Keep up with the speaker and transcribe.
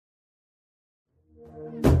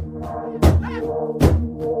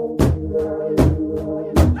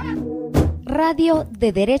Radio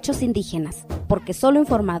de Derechos Indígenas, porque solo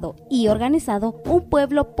informado y organizado, un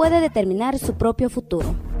pueblo puede determinar su propio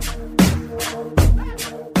futuro.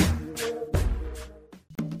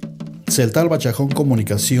 Tzeltal Bachajón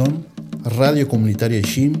Comunicación, Radio Comunitaria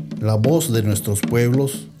Ixim, la voz de nuestros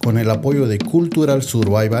pueblos, con el apoyo de Cultural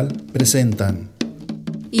Survival, presentan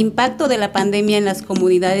Impacto de la pandemia en las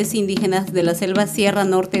comunidades indígenas de la selva Sierra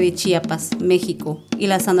Norte de Chiapas, México, y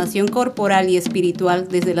la sanación corporal y espiritual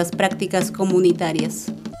desde las prácticas comunitarias.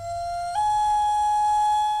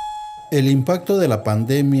 El impacto de la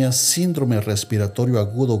pandemia síndrome respiratorio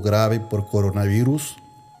agudo grave por coronavirus,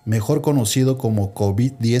 mejor conocido como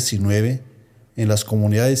COVID-19, en las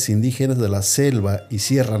comunidades indígenas de la selva y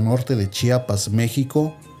Sierra Norte de Chiapas,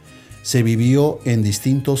 México, se vivió en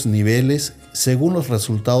distintos niveles según los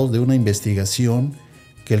resultados de una investigación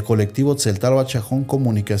que el colectivo Tzeltal Bachajón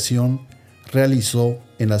Comunicación realizó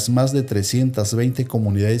en las más de 320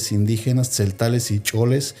 comunidades indígenas tzeltales y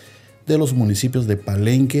choles de los municipios de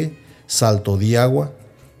Palenque, Salto de Agua,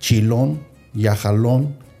 Chilón,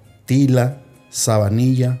 Yajalón, Tila,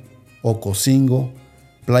 Sabanilla, Ocosingo,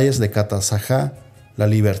 playas de Catazajá, La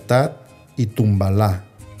Libertad y Tumbalá.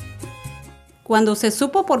 Cuando se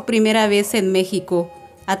supo por primera vez en México,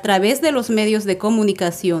 a través de los medios de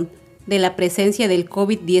comunicación, de la presencia del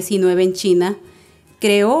COVID-19 en China,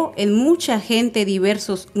 creó en mucha gente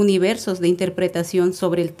diversos universos de interpretación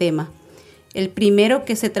sobre el tema. El primero,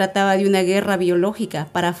 que se trataba de una guerra biológica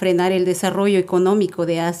para frenar el desarrollo económico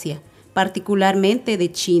de Asia, particularmente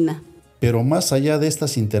de China. Pero más allá de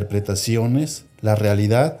estas interpretaciones, la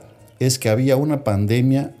realidad es que había una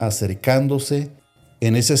pandemia acercándose.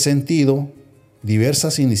 En ese sentido,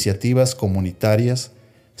 diversas iniciativas comunitarias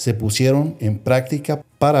se pusieron en práctica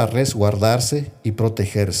para resguardarse y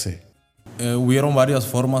protegerse. Hubieron varias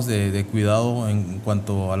formas de cuidado en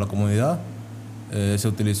cuanto a la comunidad. Se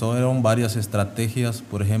utilizaron varias estrategias,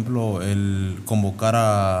 por ejemplo, el convocar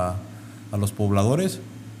a los pobladores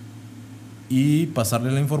y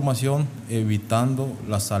pasarles la información, evitando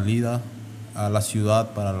la salida a la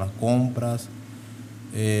ciudad para las compras.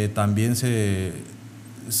 También se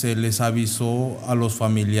les avisó a los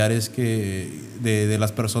familiares de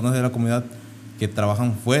las personas de la comunidad que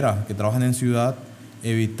trabajan fuera, que trabajan en ciudad,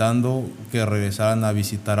 evitando que regresaran a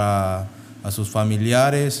visitar a sus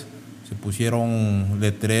familiares. Se pusieron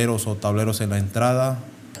letreros o tableros en la entrada.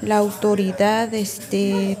 La autoridad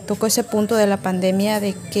tocó ese punto de la pandemia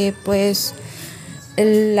de que pues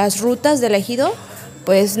las rutas del ejido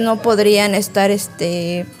pues no podrían estar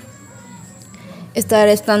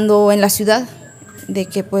estando en la ciudad, de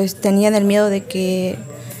que pues tenían el miedo de que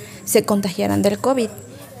se contagiaran del COVID,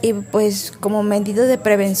 y pues como medida de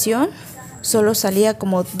prevención solo salía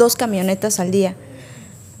como 2 camionetas al día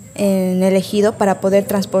en el ejido para poder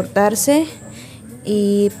transportarse,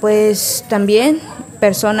 y pues también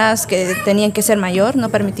personas que tenían que ser mayor no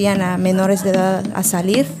permitían a menores de edad a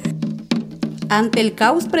salir. Ante el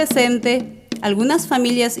caos presente, algunas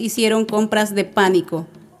familias hicieron compras de pánico.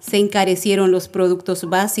 Se encarecieron los productos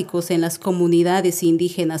básicos en las comunidades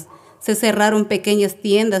indígenas, se cerraron pequeñas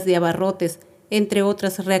tiendas de abarrotes, entre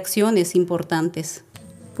otras reacciones importantes.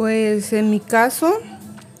 Pues en mi caso,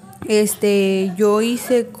 yo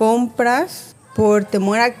hice compras por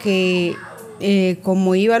temor a que,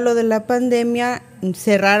 como iba lo de la pandemia,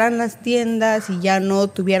 cerraran las tiendas y ya no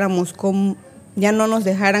nos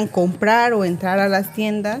dejaran comprar o entrar a las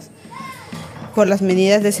tiendas por las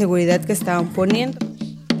medidas de seguridad que estaban poniendo.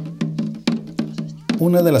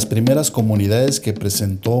 Una de las primeras comunidades que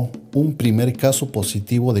presentó un primer caso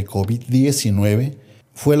positivo de COVID-19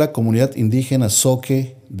 fue la comunidad indígena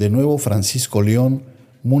Zoque de Nuevo Francisco León,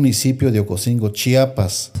 municipio de Ocosingo,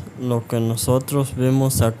 Chiapas. Lo que nosotros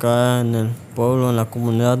vimos acá en el pueblo, en la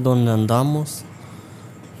comunidad donde andamos,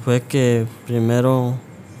 fue que primero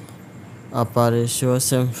apareció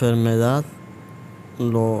esa enfermedad,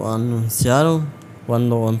 lo anunciaron.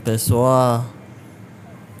 Cuando empezó a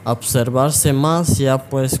observarse más, ya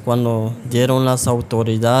pues cuando dieron las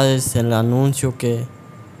autoridades el anuncio que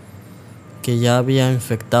ya había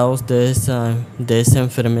infectados de esa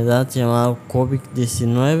enfermedad llamada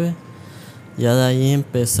COVID-19, ya de ahí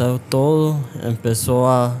empezó todo, empezó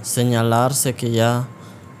a señalarse que ya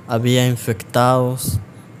había infectados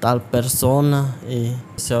tal persona, y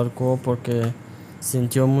se ahorcó porque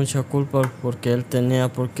sintió mucha culpa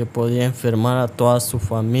porque podía enfermar a toda su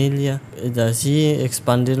familia, y de así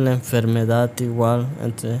expandir la enfermedad igual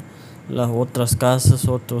entre las otras casas,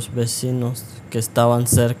 otros vecinos que estaban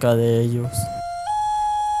cerca de ellos.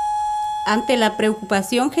 Ante la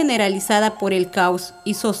preocupación generalizada por el caos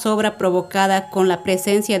y zozobra provocada con la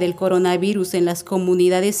presencia del coronavirus en las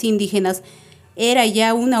comunidades indígenas, era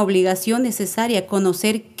ya una obligación necesaria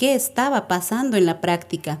conocer qué estaba pasando en la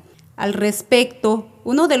práctica. Al respecto,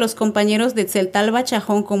 uno de los compañeros de Tzeltalpa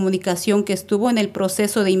Chajón Comunicación que estuvo en el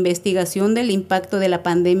proceso de investigación del impacto de la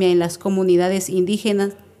pandemia en las comunidades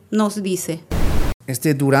indígenas nos dice: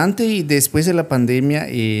 Durante y después de la pandemia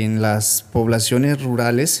en las poblaciones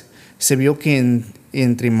rurales se vio que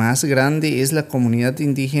entre más grande es la comunidad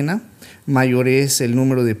indígena, mayor es el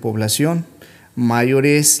número de población, mayor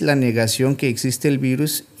es la negación que existe el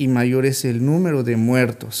virus y mayor es el número de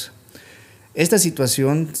muertos. Esta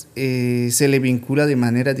situación se le vincula de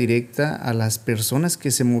manera directa a las personas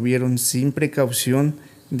que se movieron sin precaución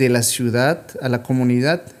de la ciudad a la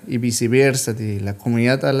comunidad y viceversa, de la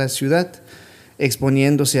comunidad a la ciudad,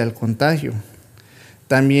 exponiéndose al contagio.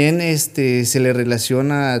 También se le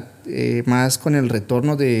relaciona más con el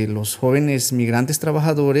retorno de los jóvenes migrantes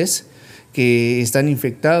trabajadores que están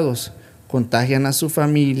infectados, contagian a su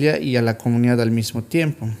familia y a la comunidad al mismo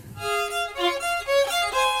tiempo.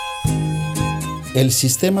 El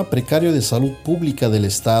sistema precario de salud pública del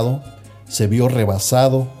Estado se vio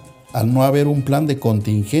rebasado al no haber un plan de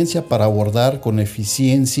contingencia para abordar con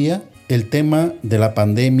eficiencia el tema de la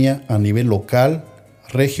pandemia a nivel local,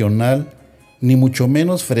 regional, ni mucho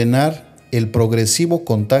menos frenar el progresivo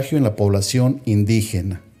contagio en la población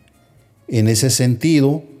indígena. En ese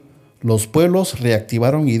sentido, los pueblos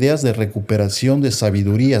reactivaron ideas de recuperación de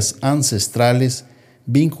sabidurías ancestrales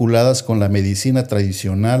vinculadas con la medicina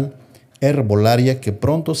tradicional, herbolaria, que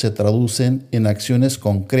pronto se traducen en acciones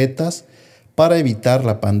concretas para evitar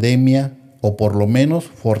la pandemia o por lo menos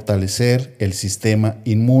fortalecer el sistema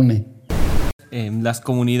inmune. Las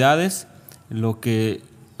comunidades lo que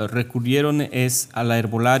recurrieron es a la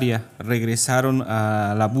herbolaria, regresaron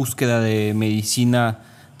a la búsqueda de medicina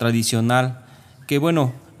tradicional, que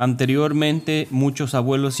bueno, anteriormente muchos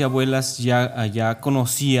abuelos y abuelas ya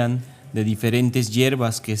conocían de diferentes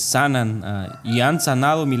hierbas que sanan y han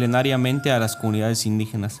sanado milenariamente a las comunidades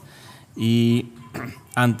indígenas. Y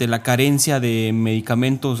ante la carencia de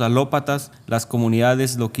medicamentos alópatas, las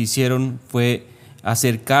comunidades lo que hicieron fue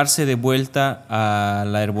acercarse de vuelta a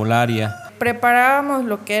la herbolaria. Preparábamos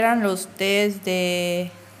lo que eran los tés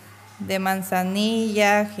de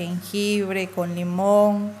manzanilla, jengibre con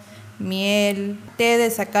limón, miel, té de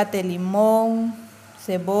zacate limón,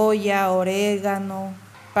 cebolla, orégano,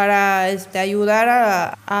 para ayudar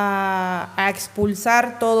a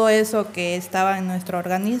expulsar todo eso que estaba en nuestro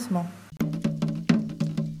organismo.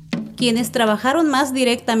 Quienes trabajaron más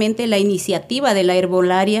directamente la iniciativa de la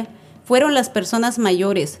herbolaria fueron las personas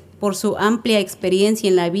mayores, por su amplia experiencia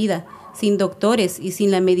en la vida, sin doctores y sin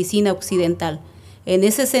la medicina occidental. En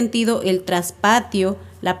ese sentido, el traspatio,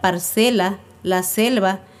 la parcela, la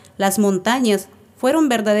selva, las montañas fueron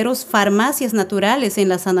verdaderos farmacias naturales en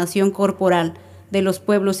la sanación corporal de los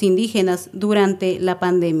pueblos indígenas durante la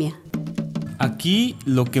pandemia. Aquí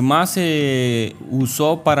lo que más se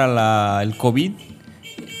usó para el COVID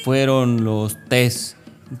fueron los tés.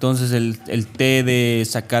 Entonces el té de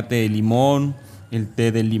zacate de limón, el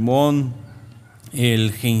té de limón,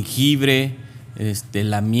 el jengibre,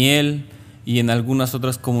 la miel, y en algunas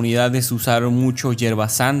otras comunidades usaron mucho hierba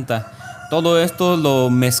santa. Todo esto lo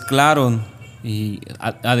mezclaron y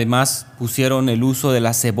además pusieron el uso de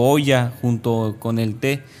la cebolla junto con el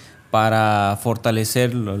té para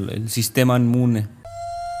fortalecer el sistema inmune.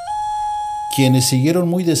 Quienes siguieron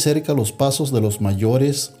muy de cerca los pasos de los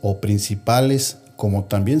mayores o principales, como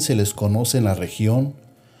también se les conoce en la región,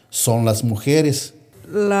 son las mujeres.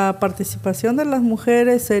 La participación de las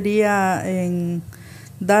mujeres sería en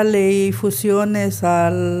darle infusiones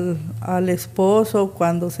al esposo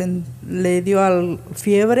cuando le dio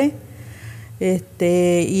fiebre,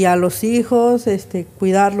 y a los hijos,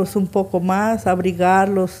 cuidarlos un poco más,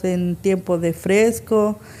 abrigarlos en tiempo de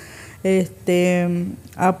fresco,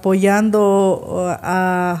 apoyando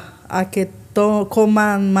a que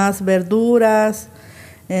coman más verduras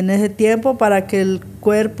en ese tiempo para que el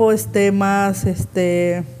cuerpo esté más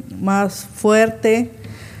fuerte,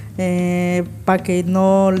 para que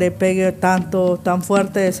no le pegue tan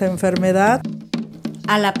fuerte esa enfermedad.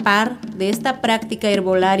 A la par de esta práctica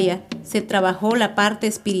herbolaria se trabajó la parte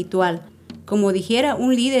espiritual. Como dijera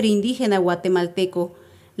un líder indígena guatemalteco,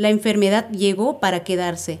 la enfermedad llegó para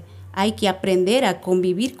quedarse. Hay que aprender a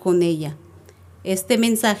convivir con ella. Este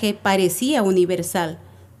mensaje parecía universal,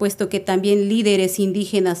 puesto que también líderes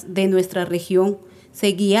indígenas de nuestra región se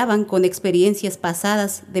guiaban con experiencias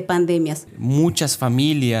pasadas de pandemias. Muchas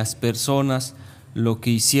familias, personas, lo que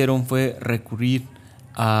hicieron fue recurrir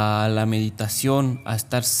a la meditación, a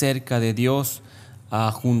estar cerca de Dios,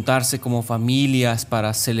 a juntarse como familias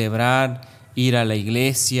para celebrar, ir a la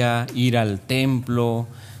iglesia, ir al templo,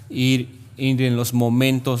 ir ir en los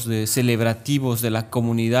momentos celebrativos de la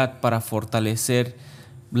comunidad para fortalecer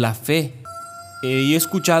la fe. Y he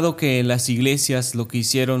escuchado que las iglesias lo que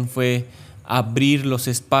hicieron fue abrir los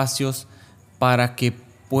espacios para que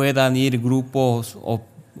puedan ir grupos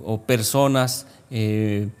o personas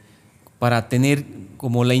para tener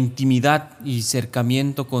como la intimidad y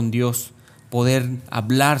acercamiento con Dios, poder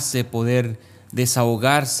hablarse, poder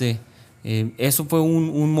desahogarse. Eso fue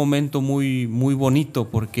un momento muy, muy bonito,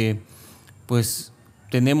 porque pues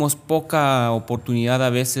tenemos poca oportunidad a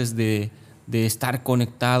veces de estar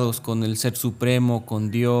conectados con el Ser Supremo,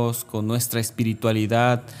 con Dios, con nuestra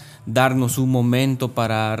espiritualidad, darnos un momento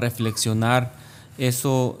para reflexionar.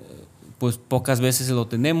 Eso pues pocas veces lo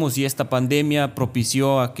tenemos, y esta pandemia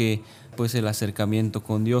propició a que pues el acercamiento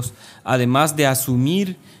con Dios, además de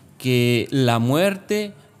asumir que la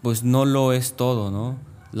muerte pues no lo es todo, ¿no?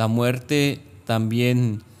 La muerte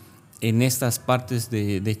también en estas partes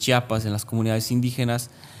de Chiapas, en las comunidades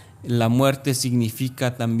indígenas, la muerte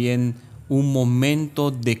significa también un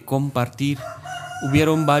momento de compartir.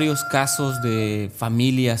 Hubieron varios casos de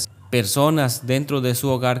familias, personas dentro de su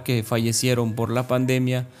hogar que fallecieron por la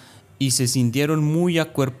pandemia y se sintieron muy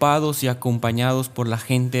acuerpados y acompañados por la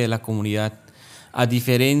gente de la comunidad. A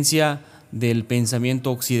diferencia del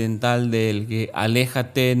pensamiento occidental del que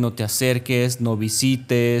aléjate, no te acerques, no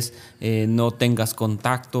visites, no tengas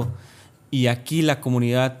contacto. Y aquí la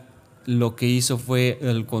comunidad lo que hizo fue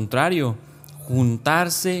el contrario,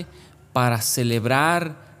 juntarse para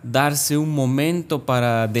celebrar, darse un momento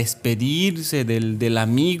para despedirse del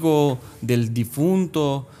amigo, del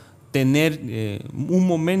difunto, tener un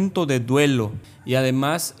momento de duelo. Y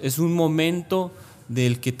además es un momento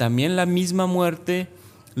del que también la misma muerte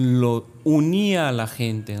lo unía a la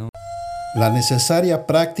gente, ¿no? La necesaria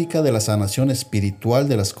práctica de la sanación espiritual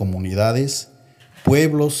de las comunidades,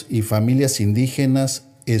 pueblos y familias indígenas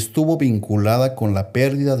estuvo vinculada con la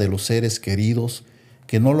pérdida de los seres queridos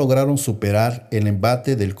que no lograron superar el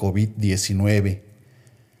embate del COVID-19.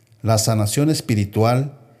 La sanación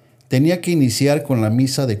espiritual tenía que iniciar con la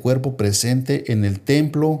misa de cuerpo presente en el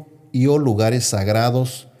templo y o lugares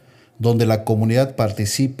sagrados donde la comunidad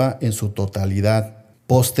participa en su totalidad.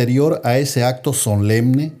 Posterior a ese acto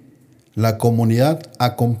solemne, la comunidad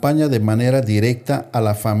acompaña de manera directa a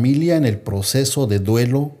la familia en el proceso de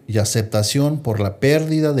duelo y aceptación por la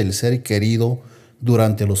pérdida del ser querido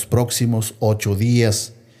durante los próximos 8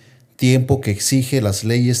 días, tiempo que exige las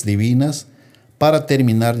leyes divinas para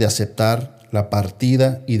terminar de aceptar la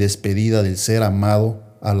partida y despedida del ser amado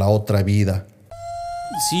a la otra vida.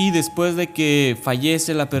 Sí, después de que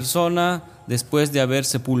fallece la persona, después de haber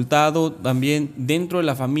sepultado, también dentro de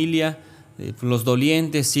la familia, los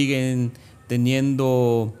dolientes siguen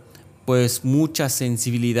teniendo pues mucha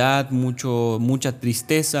sensibilidad, mucha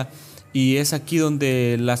tristeza, y es aquí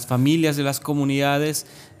donde las familias de las comunidades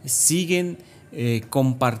siguen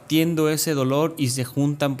compartiendo ese dolor y se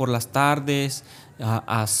juntan por las tardes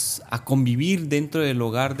a convivir dentro del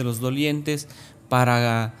hogar de los dolientes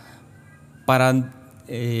para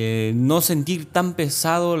no sentir tan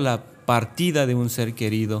pesado la partida de un ser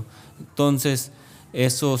querido. Entonces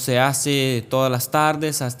eso se hace todas las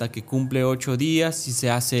tardes hasta que cumple 8 días y se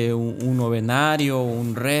hace un novenario,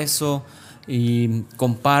 un rezo, y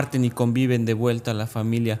comparten y conviven de vuelta a la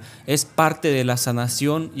familia. Es parte de la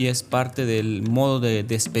sanación y es parte del modo de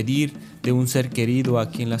despedir de un ser querido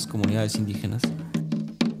aquí en las comunidades indígenas.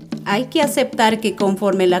 Hay que aceptar que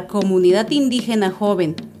conforme la comunidad indígena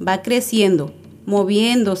joven va creciendo,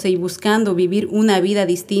 moviéndose y buscando vivir una vida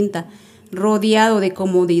distinta, rodeado de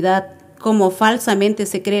comodidad, como falsamente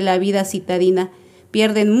se cree la vida citadina,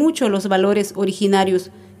 pierden mucho los valores originarios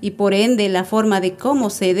y por ende la forma de cómo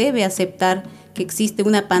se debe aceptar que existe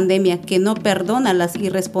una pandemia que no perdona las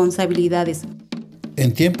irresponsabilidades.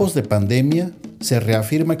 En tiempos de pandemia, se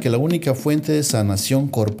reafirma que la única fuente de sanación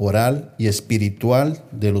corporal y espiritual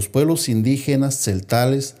de los pueblos indígenas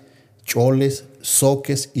celtales, choles,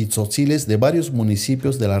 zoques y tzotziles de varios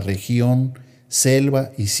municipios de la región Selva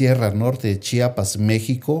y Sierra Norte de Chiapas,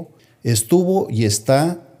 México, estuvo y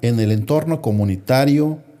está en el entorno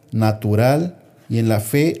comunitario, natural y en la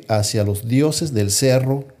fe hacia los dioses del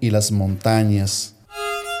cerro y las montañas.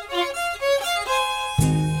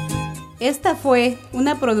 Esta fue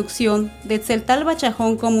una producción de Tzeltal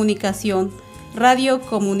Chajón Comunicación, Radio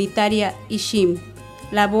Comunitaria Ixim,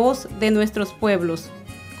 la voz de nuestros pueblos,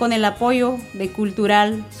 con el apoyo de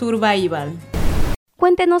Cultural Survival.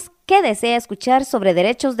 Cuéntenos qué desea escuchar sobre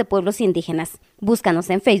derechos de pueblos indígenas. Búscanos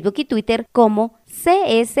en Facebook y Twitter como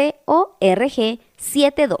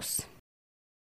CSORG72.